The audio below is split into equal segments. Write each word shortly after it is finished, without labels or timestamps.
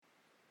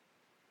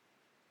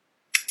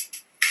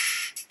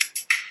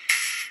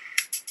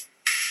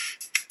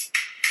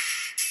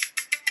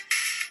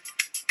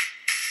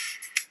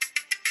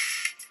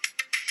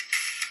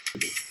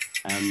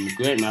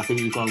Great, man. I think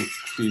we've gone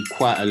through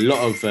quite a lot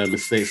of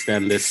mistakes there,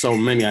 and there's so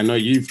many. I know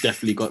you've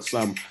definitely got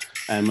some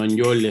on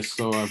your list.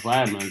 So,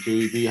 right, man, do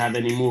you have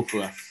any more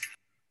for us?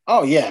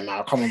 Oh yeah,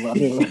 now come on. I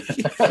mean,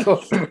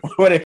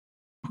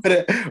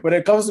 when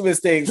it comes to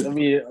mistakes, I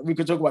mean, we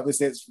could talk about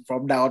mistakes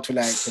from now to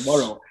like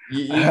tomorrow.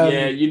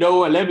 Yeah, Um, you know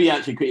what? Let me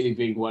actually quickly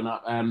bring one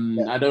up.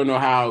 yeah, I don't know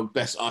how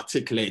best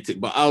articulate it,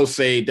 but I'll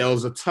say there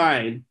was a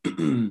time.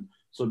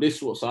 So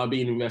I've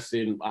been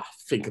investing, I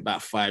think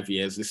about 5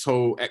 years. This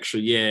whole extra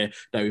year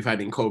that we've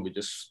had in COVID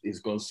just is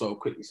gone so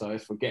quickly, so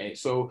let's forget it.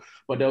 So,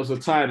 but there was a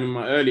time in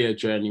my earlier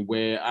journey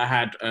where I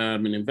had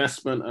an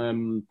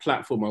investment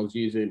platform I was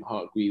using,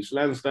 Hargreaves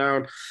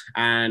Lansdown,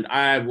 and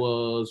I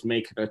was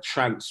making a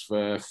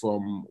transfer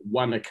from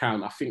one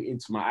account, I think,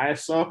 into my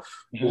ISA or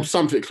mhm,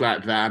 something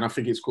like that. And I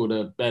think it's called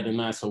a Better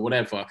Nice or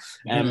whatever.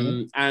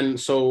 mhm. And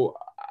so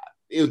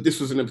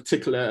this was in a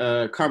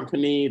particular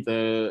company.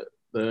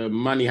 The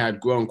money had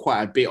grown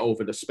quite a bit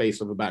over the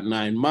space of about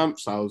 9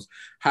 months. I was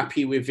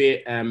happy with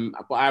it,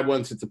 but I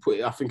wanted to put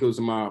it. I think it was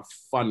in my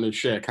fund and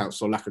share account,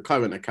 so like a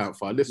current account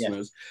for our Yeah,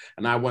 listeners.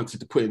 And I wanted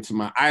to put it into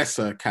my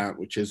ISA account,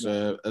 which is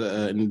yeah,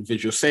 an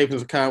individual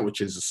savings account, which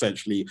is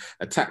essentially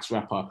a tax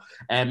wrapper.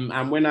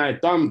 And when I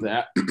done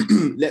that,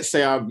 let's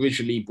say I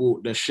originally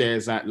bought the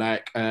shares at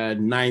like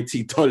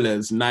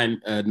 $90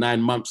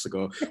 9 months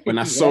ago. When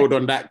I yeah. sold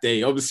on that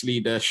day, obviously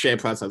the share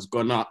price has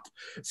gone up,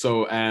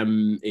 so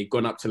it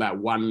gone up to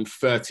like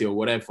 130 or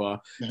whatever.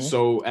 Mhm.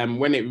 So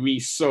when it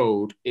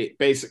resold, it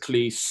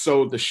basically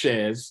sold the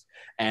shares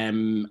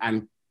and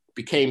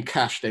became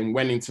cash, then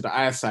went into the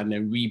ISA and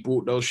then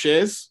rebought those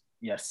shares.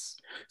 Yes,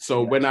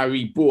 So yeah. when I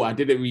rebought, I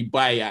didn't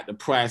rebuy it at the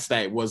price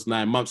that it was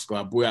 9 months ago.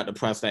 I bought it at the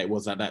price that it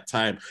was at that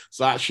time.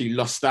 So I actually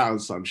lost out on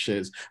some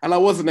shares. And I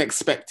wasn't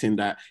expecting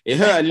that. It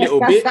hurt a little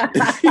bit.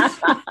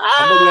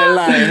 I'm not gonna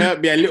lie, it hurt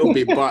me a little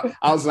bit, but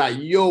I was like,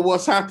 yo,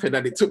 what's happened?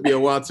 And it took me a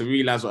while to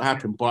realize what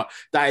happened. But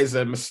that is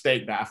a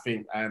mistake that I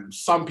think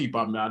some people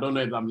have made. I don't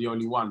know if I'm the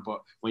only one,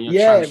 but when you're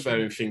Yeah,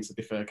 transferring things to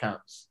different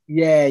accounts.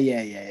 yeah.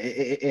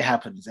 It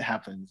happens. It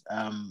happens.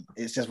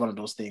 It's just one of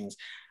those things.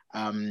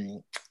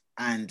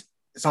 And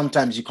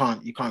sometimes you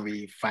can't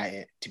really fight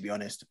it, to be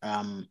honest.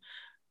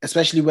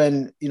 Especially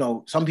when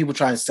some people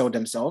try and sell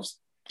themselves.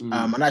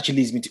 Mm, And actually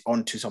leads me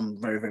on to some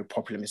very, very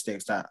popular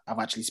mistakes that I've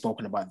actually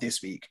spoken about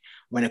this week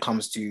when it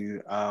comes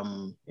to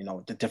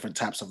the different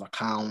types of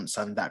accounts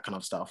and that kind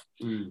of stuff.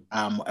 mm,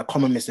 A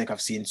common mistake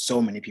I've seen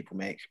so many people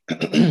make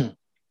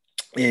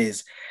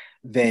is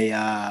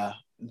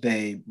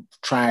they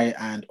try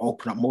and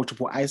open up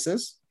multiple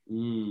ISAs.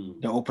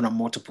 mm. They open up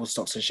multiple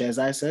stocks and shares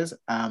ISAs,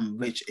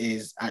 which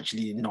is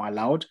actually not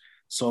allowed.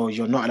 So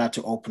you're not allowed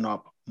to open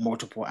up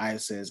multiple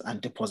ISAs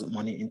and deposit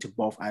money into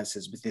both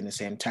ISAs within the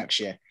same tax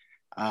year.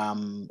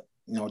 Um,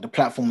 the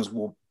platforms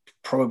will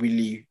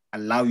probably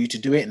allow you to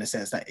do it in the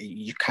sense that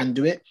you can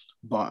do it,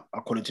 but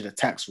according to the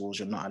tax rules,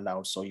 you're not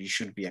allowed. So you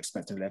should be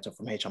expecting a letter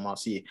from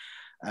HMRC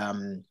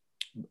um,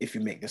 if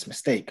you make this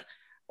mistake.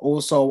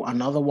 Also,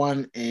 another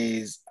one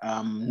is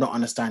not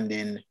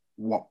understanding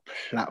what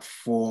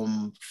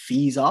platform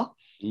fees are.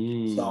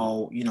 Mm.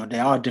 So,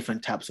 there are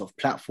different types of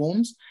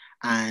platforms,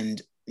 and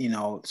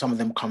some of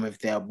them come with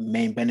their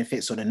main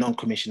benefits. So the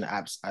non-commission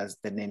apps, as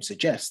the name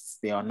suggests,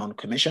 they are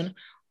non-commission.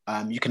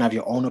 You can have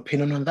your own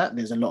opinion on that.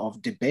 There's a lot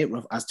of debate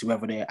as to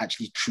whether they're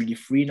actually truly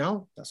free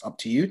now. That's up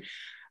to you.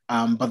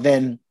 But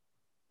then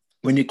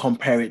when you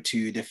compare it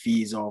to the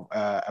fees of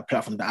a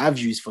platform that I've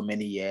used for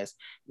many years,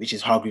 which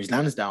is Hargreaves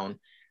Lansdown,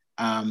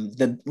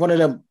 the one of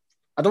the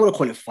I don't want to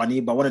call it funny,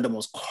 but one of the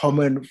most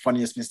common,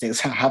 funniest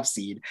mistakes I have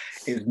seen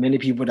is many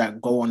people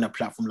that go on a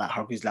platform like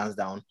Hargreaves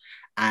Lansdown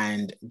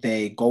and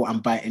they go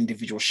and buy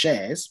individual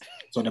shares.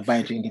 So they buy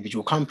into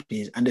individual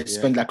companies and they Yeah,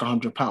 spend like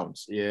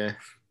 £100. yeah.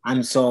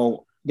 And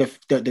so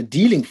the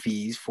dealing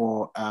fees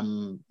for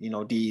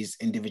these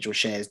individual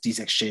shares, these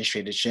exchange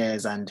traded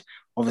shares, and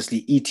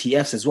obviously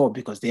ETFs as well,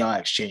 because they are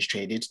exchange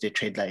traded, they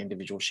trade like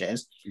individual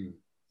shares. Mm.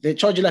 They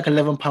charge you like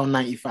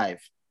 £11.95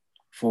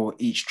 for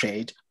each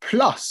trade,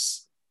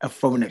 plus a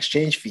foreign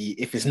exchange fee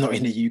if it's not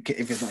in the UK,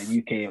 if it's not a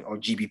UK or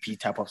GBP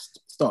type of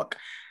stock.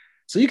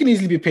 So you can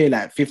easily be paying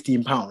like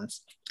 £15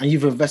 and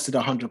you've invested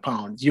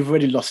 £100. You've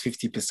already lost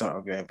 50%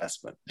 of your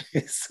investment.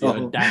 You're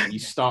So down. You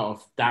start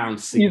off down you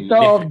start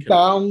off significantly.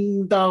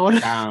 down.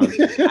 Down.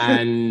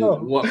 And So,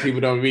 what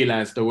people don't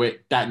realize, the way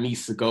that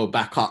needs to go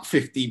back up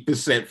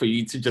 50% for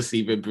you to just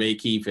even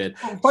break even.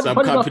 funny, Some funny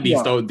enough, companies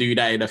yeah. don't do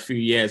that in a few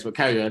years, but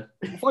carry on.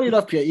 Funny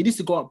enough, Pierre, it needs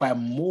to go up by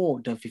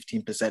more than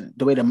 15%,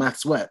 the way the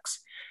maths works.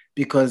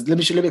 Because let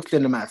me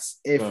explain the maths.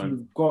 Go If on.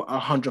 you've got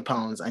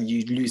 £100 and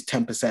you lose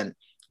 10%,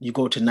 you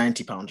go to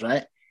 £90,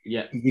 right?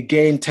 Yeah. If you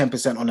gain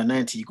 10% on the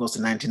 90, it goes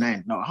to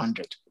 99, not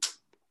 100.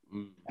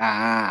 Mm.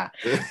 Ah,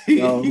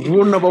 so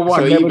rule number So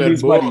one, never even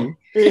lose more, money.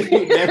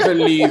 never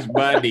lose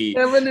money.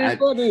 Never lose And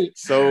money.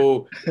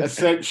 so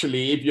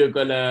essentially, if you're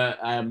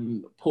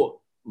gonna put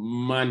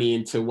money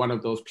into one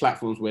of those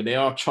platforms where they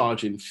are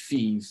charging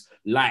fees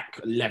like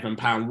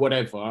 £11,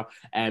 whatever,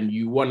 and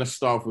you want to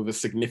start with a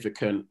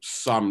significant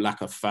sum like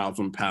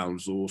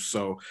 £1,000 or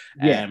so.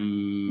 Yeah, yeah. If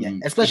you're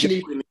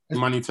Especially putting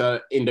money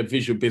to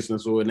individual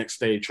business or an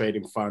next-day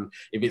trading fund.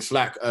 If it's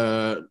like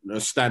a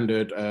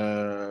standard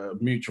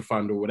mutual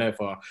fund or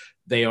whatever,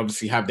 they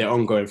obviously have their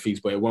ongoing fees,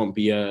 but it won't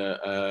be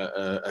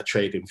a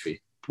trading fee.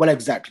 Well,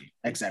 exactly.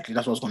 That's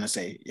what I was going to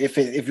say. If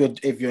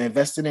you're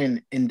investing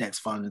in index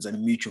funds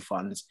and mutual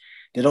funds,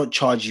 they don't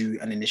charge you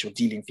an initial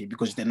dealing fee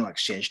because they're not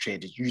exchange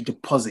traded. You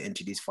deposit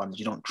into these funds,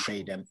 you don't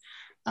trade them.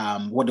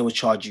 What they will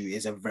charge you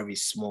is a very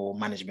small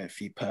management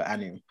fee per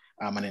annum,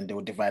 and then they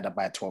will divide that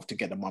by 12 to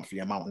get the monthly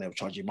amount, and they'll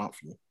charge you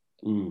monthly.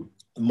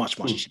 Much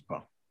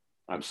cheaper.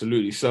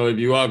 Absolutely. So if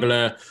you are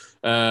gonna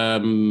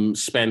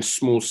spend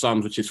small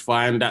sums, which is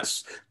fine,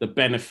 that's the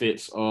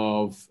benefits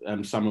of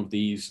some of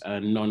these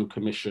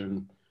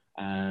non-commission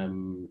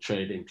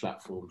trading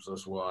platforms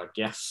as well. I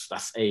guess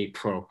that's a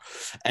pro.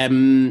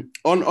 On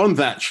that,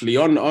 actually,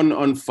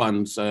 on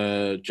funds,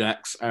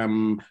 Jax,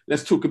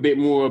 let's talk a bit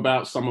more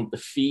about some of the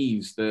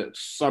fees that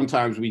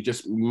sometimes we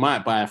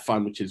might buy a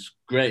fund, which is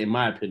great in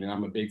my opinion.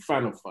 I'm a big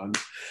fan of funds,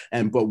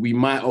 but we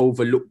might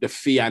overlook the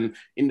fee. And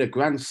in the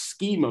grand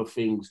scheme of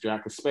things,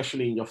 Jack,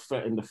 especially in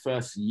the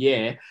first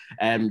year,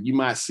 you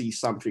might see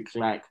something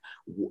like,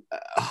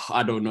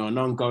 I don't know, an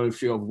ongoing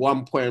fee of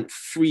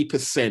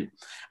 1.3%,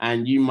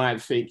 and you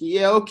might think,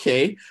 yeah,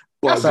 okay.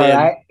 But that's then,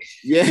 all right.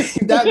 Yeah,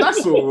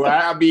 that's all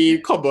right. I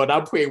mean, come on,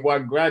 I'm putting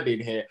 $1,000 in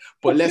here.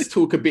 But let's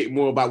talk a bit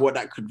more about what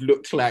that could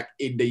look like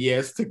in the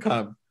years to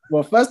come.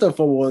 Well, first and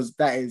foremost,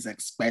 that is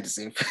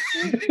expensive.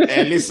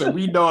 And listen,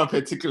 we know a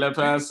particular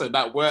person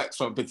that works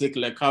for a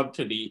particular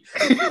company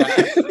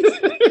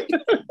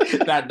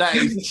that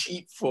is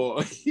cheap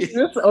for.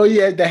 Oh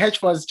yeah, the hedge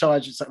funds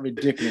charge some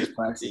ridiculous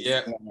prices.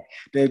 Yeah,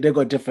 they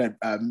got different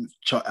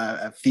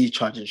fee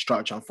charging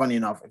structure. And funny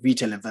enough,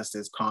 retail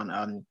investors can't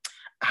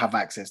have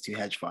access to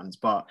hedge funds,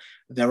 but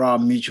there are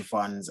mutual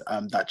funds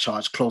that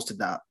charge close to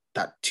that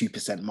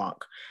 2%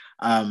 mark,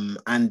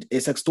 and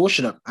it's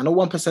extortionate. I know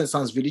 1%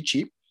 sounds really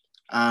cheap.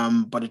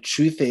 But the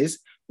truth is,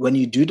 when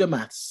you do the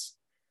maths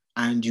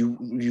and you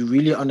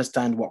really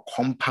understand what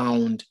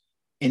compound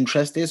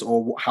interest is,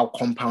 or how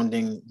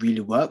compounding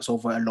really works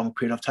over a long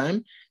period of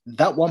time,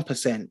 that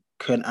 1%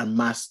 can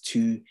amass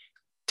to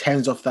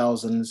tens of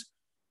thousands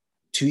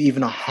to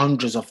even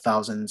hundreds of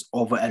thousands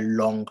over a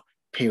long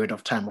period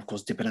of time, of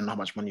course, depending on how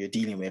much money you're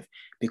dealing with,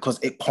 because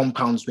it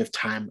compounds with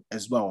time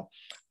as well.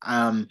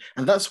 And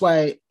that's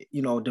why,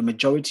 the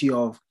majority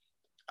of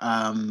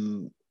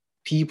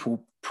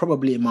people,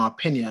 probably in my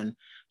opinion,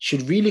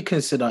 should really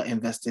consider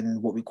investing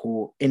in what we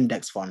call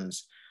index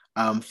funds,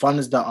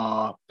 funds that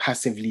are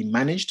passively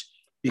managed,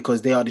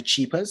 because they are the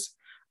cheapest.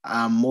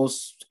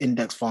 Most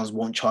index funds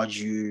won't charge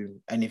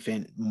you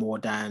anything more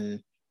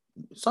than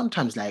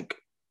sometimes like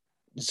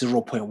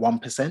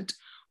 0.1%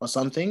 or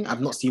something.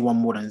 I've not seen one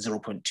more than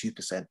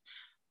 0.2%.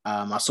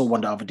 I saw one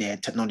the other day, a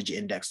technology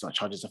index that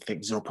charges, I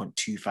think,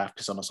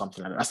 0.25% or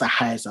something like that. That's the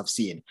highest I've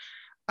seen.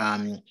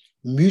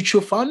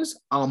 Mutual funds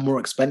are more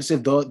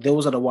expensive, though.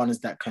 Those are the ones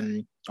that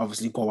can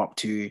obviously go up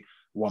to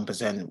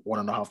 1%,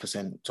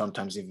 1.5%,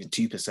 sometimes even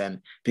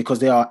 2%, because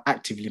they are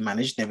actively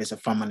managed. There is a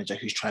fund manager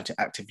who's trying to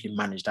actively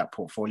manage that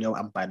portfolio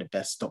and buy the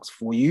best stocks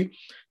for you.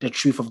 The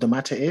truth of the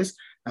matter is,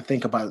 I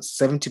think about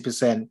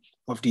 70%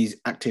 of these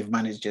active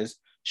managers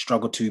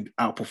struggle to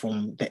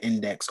outperform the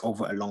index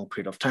over a long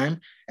period of time,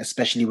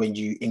 especially when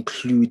you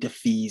include the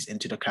fees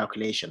into the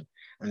calculation.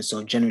 And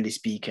so generally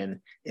speaking,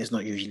 it's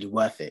not usually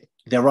worth it.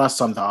 There are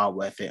some that are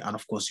worth it. And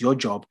of course, your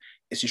job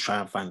is to try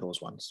and find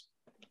those ones.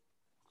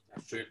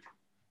 That's it.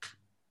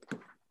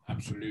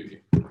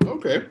 Absolutely.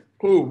 Okay,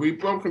 cool. We've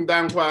broken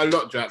down quite a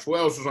lot, Jack. What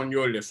else is on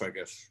your list, I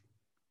guess?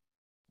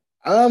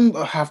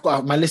 I've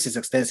got, my list is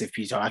extensive,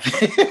 Peter.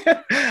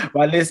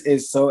 My list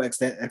is so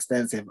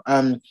extensive.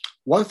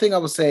 One thing I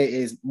would say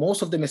is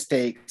most of the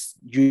mistakes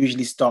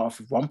usually start off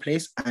with one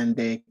place and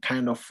they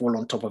kind of fall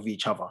on top of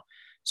each other.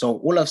 So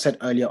all I've said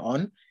earlier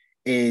on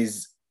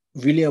is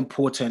really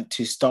important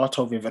to start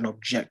off with an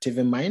objective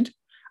in mind.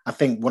 I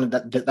think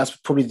that's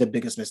probably the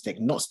biggest mistake,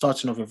 not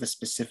starting off with a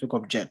specific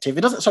objective.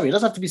 It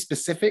doesn't have to be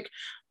specific,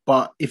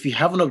 but if you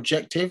have an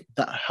objective,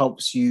 that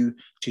helps you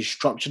to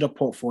structure the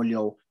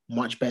portfolio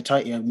much better.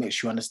 It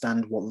makes you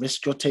understand what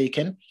risk you're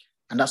taking.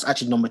 And that's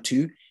actually number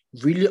two,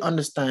 really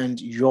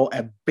understand your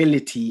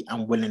ability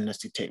and willingness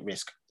to take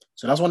risk.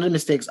 So that's one of the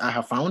mistakes I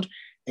have found,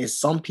 is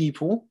some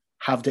people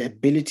have the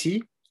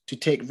ability to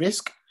take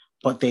risk,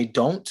 but they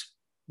don't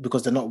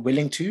because they're not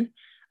willing to.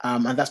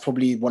 And that's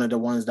probably one of the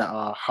ones that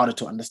are harder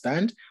to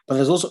understand. But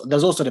there's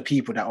also the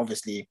people that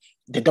obviously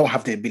they don't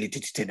have the ability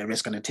to take the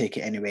risk and they take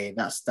it anyway.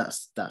 That's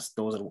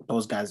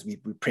those guys we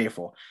pray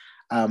for.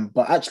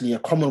 But actually a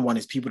common one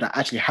is people that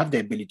actually have the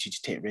ability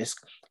to take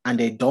risk and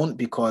they don't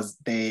because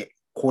they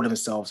call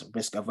themselves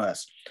risk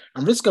averse.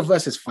 And risk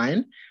averse is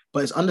fine,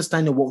 but it's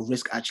understanding what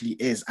risk actually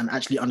is and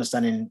actually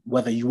understanding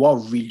whether you are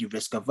really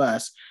risk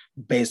averse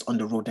based on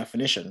the raw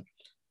definition.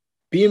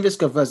 Being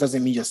risk averse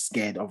doesn't mean you're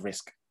scared of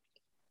risk.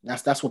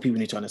 That's what people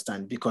need to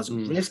understand, because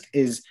risk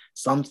is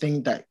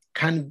something that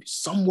can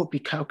somewhat be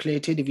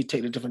calculated if you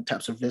take the different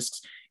types of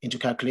risks into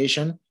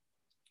calculation.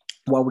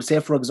 What I would say,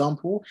 for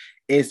example,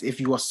 is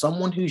if you are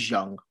someone who's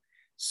young,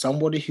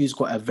 somebody who's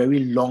got a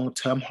very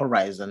long-term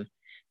horizon,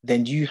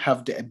 then you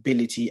have the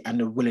ability and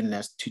the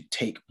willingness to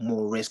take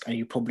more risk, and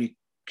you probably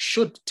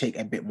should take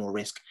a bit more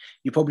risk.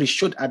 You probably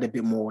should add a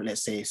bit more,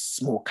 let's say,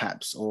 small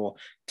caps or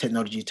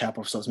technology type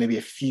of stocks, maybe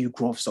a few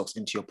growth stocks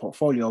into your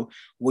portfolio.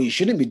 What you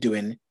shouldn't be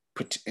doing,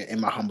 in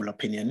my humble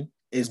opinion,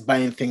 is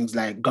buying things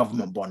like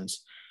government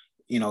bonds.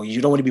 You know, you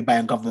don't want to be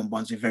buying government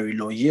bonds with very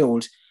low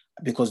yield,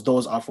 because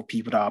those are for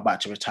people that are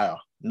about to retire,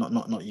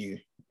 not you.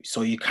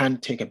 So you can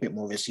take a bit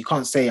more risk. You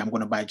can't say I'm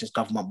going to buy just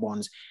government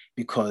bonds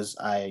because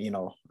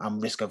I'm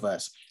risk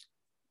averse.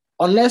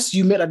 Unless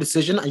you make that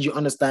decision and you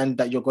understand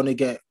that you're going to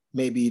get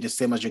maybe the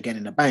same as you're getting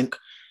in the bank,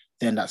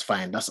 then that's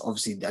fine. That's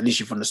obviously, at least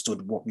you've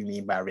understood what we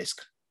mean by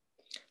risk.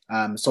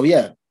 So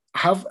yeah,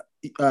 have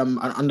an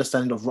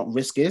understanding of what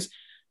risk is.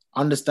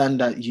 Understand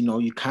that,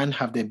 you can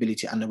have the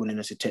ability and the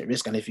willingness to take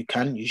risk. And if you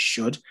can, you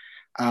should.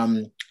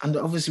 And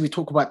obviously we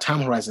talk about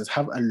time horizons.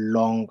 Have a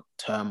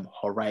long-term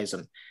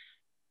horizon.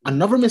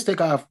 Another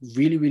mistake I've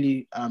really,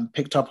 really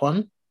picked up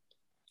on,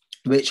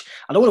 which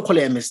I don't want to call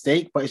it a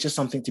mistake, but it's just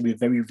something to be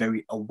very,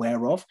 very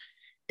aware of,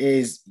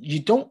 is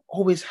you don't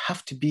always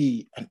have to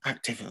be an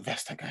active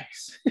investor,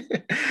 guys.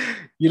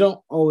 You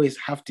don't always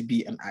have to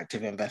be an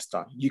active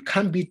investor. You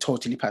can be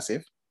totally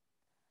passive,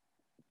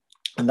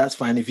 and that's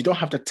fine. If you don't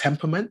have the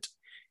temperament,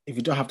 if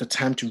you don't have the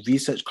time to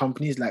research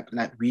companies like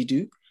we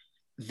do,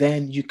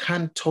 then you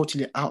can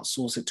totally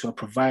outsource it to a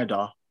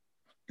provider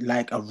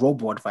like a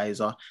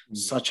robo-advisor,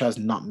 such as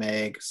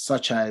Nutmeg,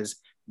 such as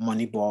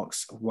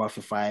Moneybox,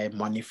 Worthify,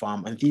 Money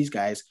Farm, and these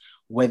guys,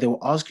 where they will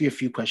ask you a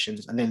few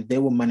questions and then they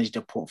will manage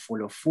the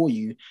portfolio for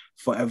you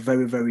for a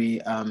very, very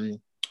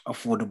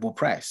affordable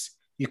price.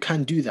 You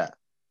can do that.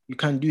 You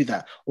can do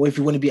that. Or if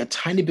you want to be a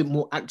tiny bit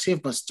more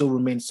active but still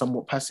remain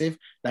somewhat passive,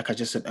 like I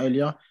just said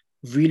earlier,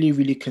 really,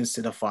 really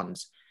consider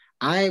funds.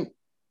 I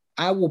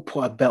will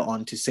put a bet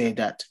on to say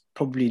that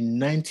probably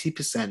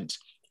 90%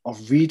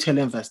 of retail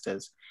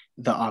investors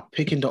that are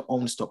picking their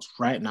own stocks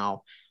right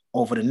now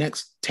over the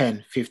next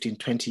 10, 15,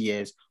 20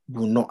 years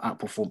will not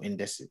outperform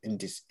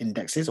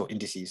indexes or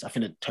indices. I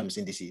think the term is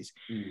indices.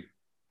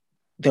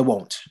 They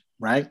won't,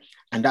 right?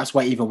 And that's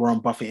why even Warren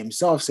Buffett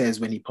himself says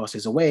when he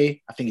passes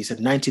away, I think he said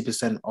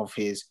 90% of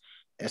his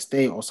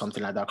estate or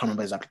something like that, I can't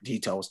remember exact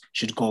details,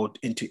 should go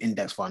into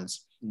index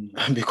funds.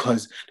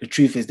 Because the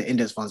truth is the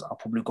index funds are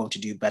probably going to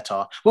do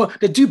better. Well,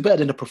 they do better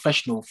than the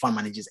professional fund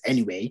managers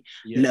anyway,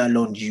 let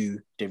alone you,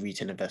 the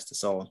retail investor.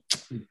 So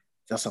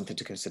that's something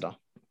to consider.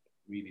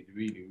 Really,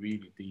 really,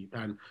 really deep.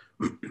 And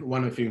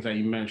one of the things that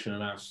you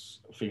mentioned, that's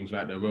things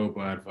like the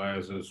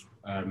robo-advisors,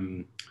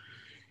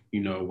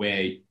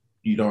 where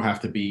you don't have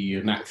to be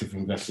an active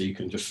investor. You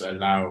can just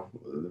allow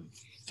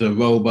the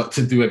robot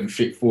to do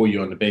everything for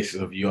you on the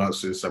basis of you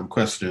answering some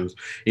questions.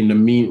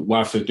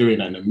 Whilst they're doing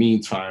that, in the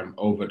meantime,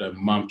 over the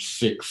months,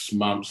 6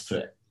 months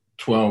to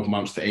 12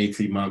 months to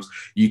 18 months,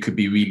 you could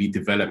be really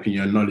developing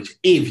your knowledge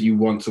if you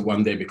want to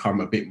one day become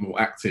a bit more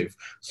active.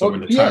 So when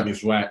the time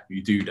is right,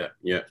 you do that.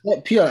 Yeah,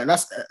 Pierre,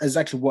 that's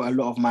exactly what a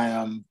lot of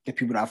my the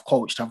people that I've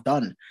coached have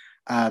done.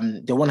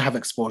 They want to have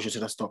exposure to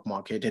the stock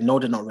market. They know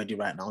they're not ready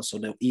right now, so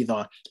they'll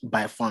either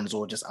buy funds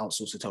or just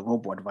outsource it to a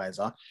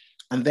robo-advisor.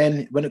 And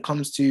then when it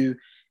comes to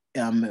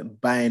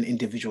buying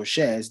individual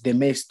shares, they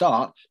may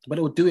start, but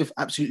it will do with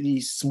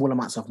absolutely small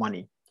amounts of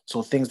money.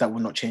 So things that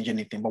will not change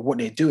anything. But what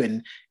they're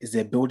doing is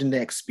they're building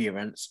their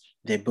experience,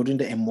 they're building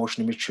the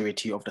emotional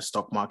maturity of the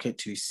stock market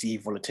to see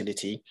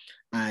volatility.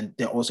 And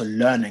they're also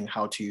learning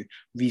how to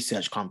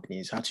research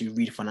companies, how to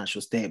read financial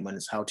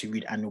statements, how to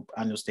read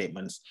annual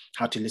statements,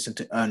 how to listen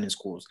to earnings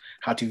calls,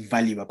 how to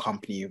value a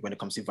company when it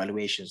comes to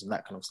valuations and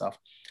that kind of stuff.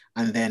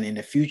 And then in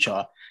the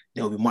future,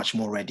 they'll be much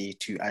more ready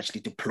to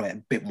actually deploy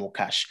a bit more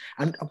cash.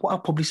 And what I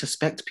probably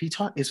suspect,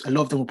 Peter, is a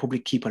lot of them will probably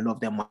keep a lot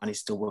of their money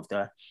still with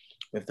the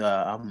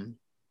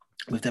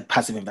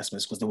passive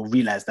investments, because they will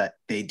realize that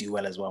they do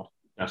well as well.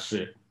 That's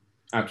it.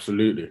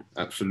 Absolutely.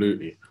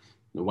 Absolutely.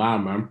 Wow,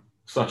 man.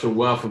 Such a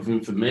wealth of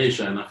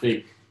information. I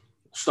think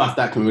stuff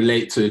that can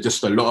relate to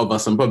just a lot of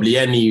us, and probably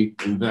any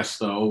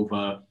investor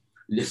over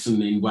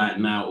listening right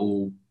now,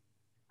 or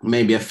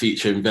maybe a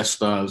future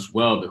investor as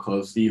well,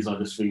 because these are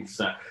just things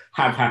that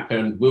have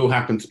happened, will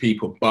happen to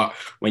people. But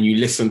when you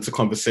listen to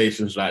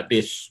conversations like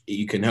this,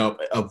 you can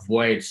help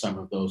avoid some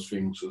of those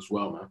things as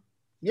well, man.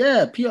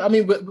 Yeah, I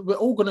mean, we're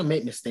all going to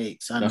make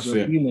mistakes, and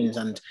we're humans,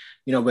 and,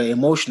 we're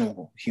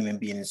emotional human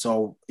beings.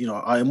 So,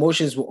 our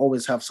emotions will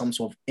always have some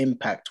sort of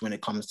impact when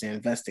it comes to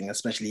investing,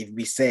 especially if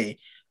we say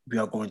we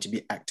are going to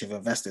be active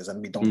investors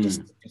and we don't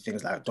just do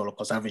things like dollar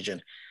cost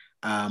averaging.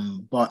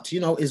 But,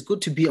 it's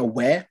good to be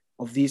aware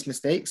of these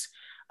mistakes.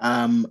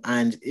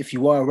 And if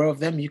you are aware of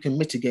them, you can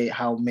mitigate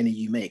how many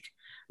you make.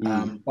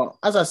 But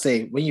as I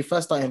say, when you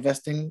first start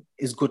investing,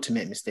 it's good to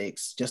make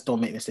mistakes. Just don't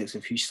make mistakes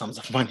with huge sums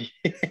of money.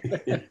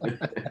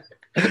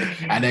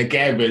 And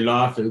again, we're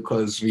laughing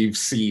because we've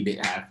seen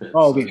it happen.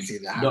 Oh, we've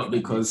seen that happen. Not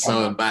because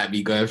someone might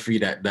be going through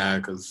that now,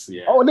 because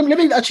Oh, let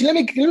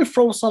me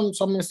throw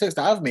some mistakes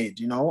that I've made.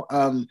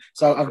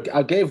 So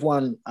I gave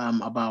one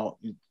about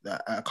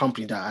a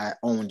company that I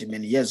owned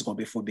many years ago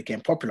before it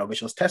became popular,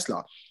 which was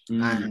Tesla.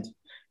 And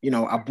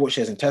I bought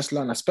shares in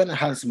Tesla and I spent a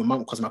handsome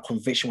amount because my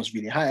conviction was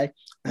really high.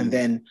 And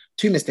then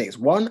two mistakes.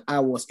 One, I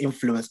was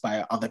influenced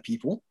by other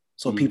people.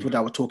 So people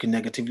that were talking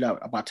negatively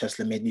about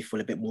Tesla made me feel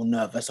a bit more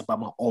nervous about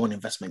my own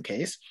investment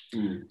case.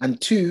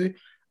 And two,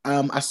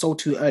 I sold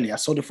too early. I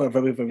sold it for a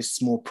very, very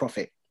small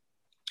profit.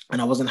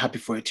 And I wasn't happy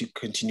for it to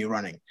continue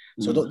running.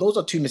 So those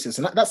are two mistakes.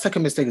 And that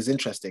second mistake is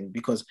interesting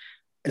because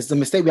it's the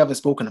mistake we haven't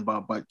spoken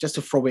about. But just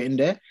to throw it in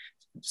there,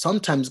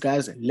 sometimes,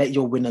 guys, let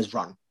your winners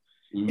run.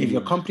 If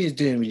your company is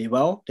doing really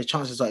well, the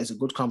chances are it's a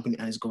good company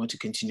and it's going to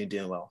continue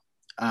doing well.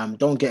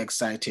 Don't get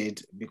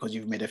excited because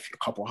you've made a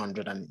couple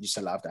hundred and you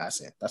sell out the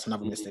asset. That's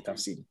another mistake I've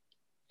seen.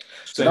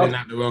 Selling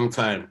at the wrong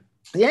time.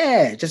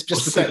 Yeah, just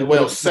because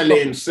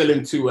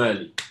selling too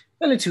early.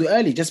 Selling too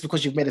early just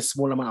because you've made a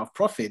small amount of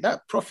profit.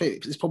 That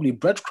profit is probably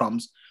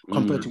breadcrumbs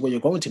compared to what you're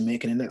going to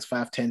make in the next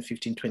 5, 10,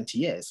 15, 20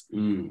 years.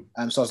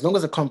 So as long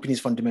as the company's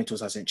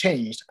fundamentals hasn't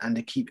changed and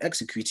they keep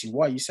executing,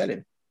 why are you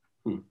selling?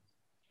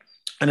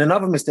 And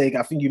another mistake,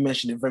 I think you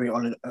mentioned it very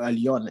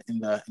early on in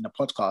the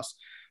podcast,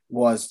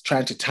 was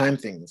trying to time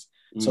things.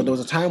 So there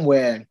was a time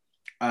where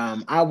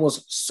I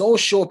was so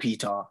sure,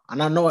 Peter,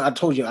 and I know I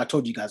told you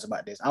guys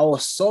about this. I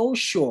was so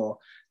sure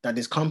that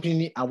this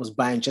company I was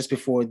buying just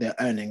before their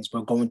earnings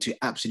were going to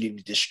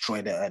absolutely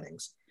destroy their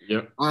earnings.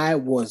 Yeah, I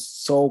was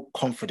so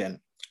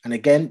confident. And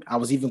again, I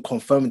was even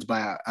confirmed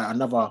by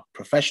another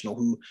professional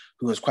who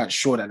was quite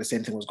sure that the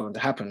same thing was going to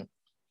happen.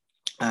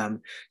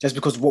 Just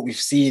because of what we've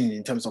seen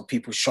in terms of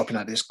people shopping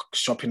at this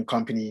shopping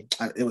company,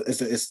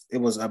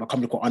 it was a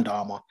company called Under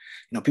Armour.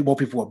 More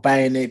people were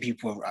buying it.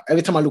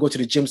 Every time I go to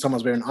the gym,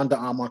 someone's wearing Under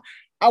Armour.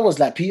 I was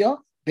like, Peter,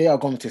 they are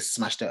going to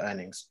smash their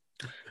earnings.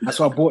 And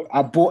so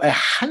I bought a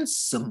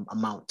handsome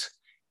amount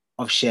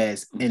of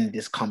shares in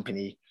this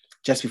company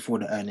just before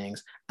the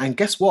earnings. And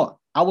guess what?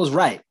 I was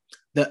right.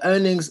 The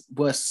earnings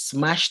were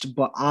smashed,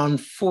 but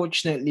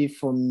unfortunately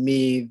for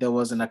me, there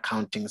was an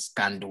accounting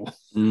scandal.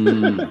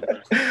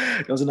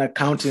 There was an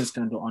accounting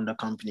scandal on the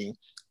company,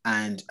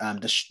 and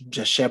the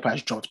share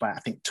price dropped by, I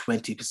think,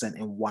 20%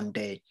 in one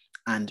day.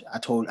 And I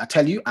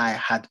tell you, I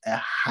had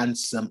a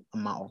handsome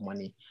amount of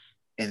money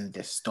in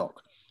this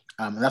stock.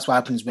 And that's what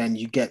happens when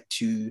you get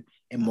too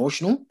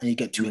emotional and you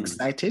get too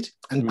excited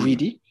and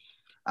greedy.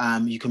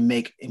 You can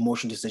make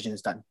emotional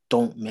decisions that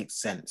don't make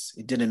sense.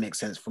 It didn't make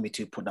sense for me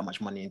to put that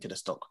much money into the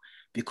stock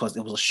because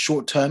it was a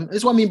short term. This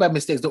is what I mean by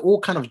mistakes. They're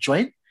all kind of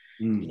joint.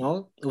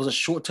 It was a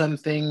short term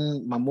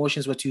thing. My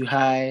emotions were too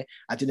high.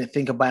 I didn't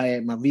think about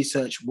it. My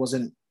research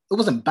wasn't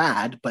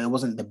bad, but it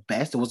wasn't the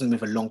best. It wasn't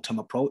with a long term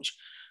approach.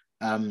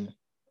 I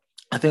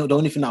think the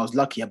only thing I was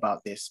lucky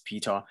about this,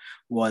 Peter,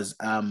 was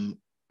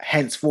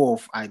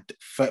henceforth I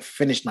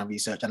finished my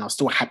research and I was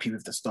still happy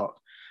with the stock.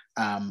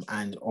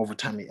 And over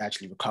time it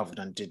actually recovered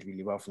and did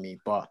really well for me.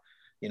 But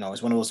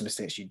it's one of those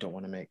mistakes you don't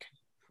want to make.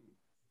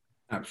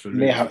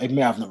 Absolutely. It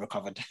may have not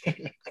recovered.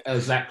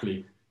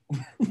 Exactly.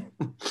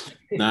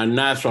 Now,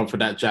 nice one for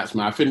that, Jax,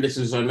 man. I think this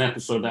is an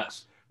episode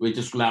that's we're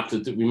just gonna have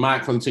to do. We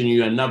might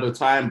continue another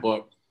time,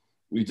 but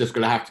we're just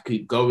gonna have to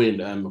keep going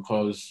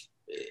because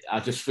I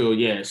just feel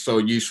it's so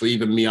useful.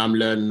 Even me, I'm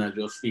learning as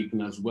you're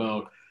speaking as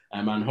well.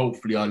 And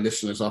hopefully our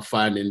listeners are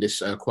finding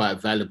this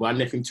quite valuable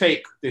and they can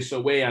take this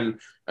away. And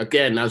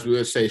again, as we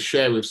would say,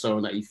 share with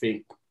someone that you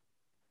think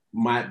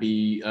might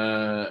be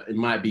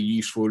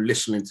useful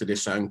listening to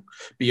this and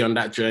be on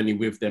that journey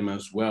with them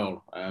as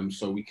well.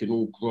 So we can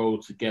all grow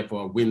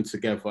together, win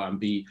together and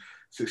be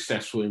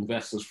successful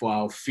investors for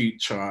our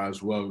future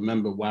as well.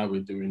 Remember why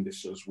we're doing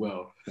this as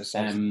well.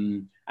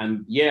 And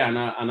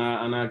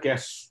I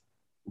guess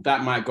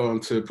that might go on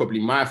to probably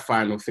my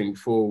final thing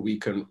before we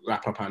can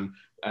wrap up. And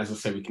as I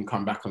said, we can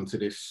come back onto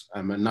this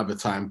another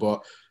time.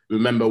 But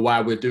remember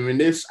why we're doing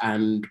this.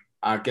 And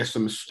I guess a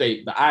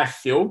mistake that I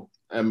feel,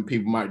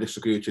 people might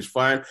disagree, which is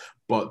fine,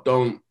 but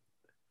don't,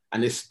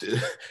 and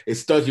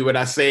it's dodgy when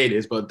I say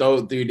this, but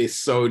don't do this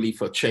solely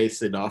for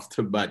chasing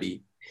after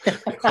money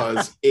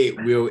because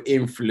it will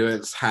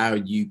influence how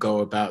you go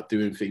about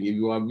doing things. If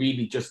you are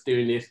really just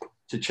doing this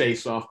to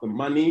chase after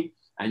money,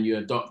 and you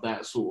adopt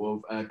that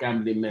sort of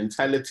gambling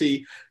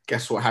mentality,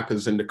 guess what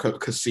happens in the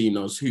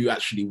casinos? Who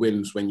actually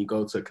wins when you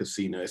go to a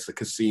casino? It's the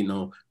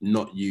casino,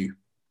 not you.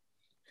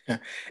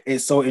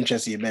 It's so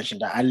interesting you mentioned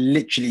that. I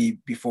literally,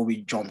 before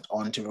we jumped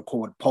on to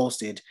record,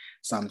 posted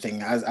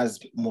something. As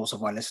most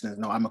of our listeners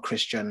know, I'm a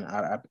Christian.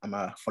 I'm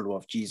a follower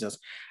of Jesus.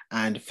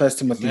 And 1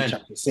 Timothy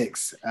chapter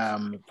 6,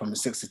 from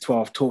 6 to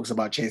 12, talks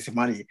about chasing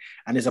money.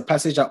 And it's a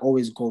passage I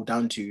always go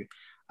down to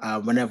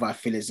whenever I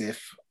feel as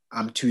if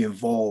I'm too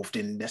involved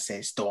in, let's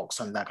say, stocks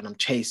and that, and I'm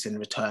chasing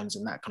returns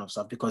and that kind of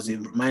stuff, because it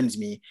reminds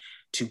me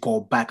to go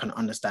back and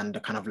understand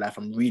the kind of life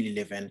I'm really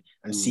living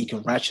and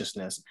seeking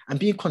righteousness and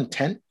being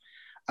content.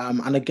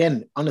 And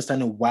again,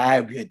 understanding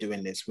why we are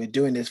doing this. We're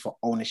doing this for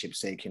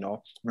ownership's sake,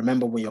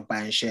 Remember, when you're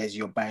buying shares,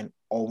 you're buying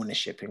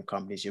ownership in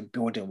companies. You're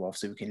building wealth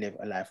so we can live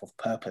a life of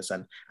purpose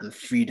and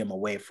freedom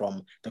away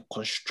from the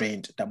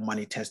constraint that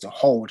money tends to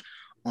hold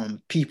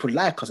on people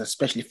like us,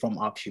 especially from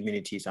our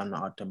communities and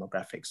our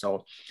demographics.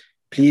 So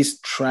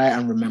please try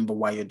and remember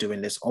why you're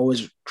doing this.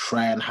 Always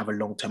try and have a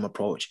long-term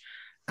approach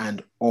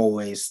and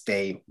always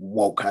stay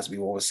woke, as we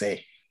always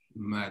say.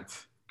 Mad.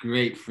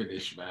 Great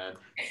finish, man.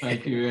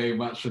 Thank you very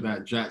much for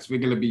that, Jax. We're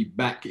going to be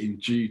back in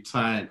due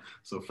time.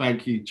 So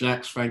thank you,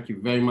 Jax. Thank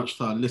you very much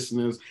to our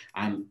listeners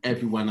and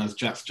everyone, as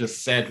Jax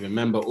just said.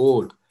 Remember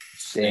all,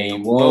 stay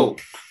woke.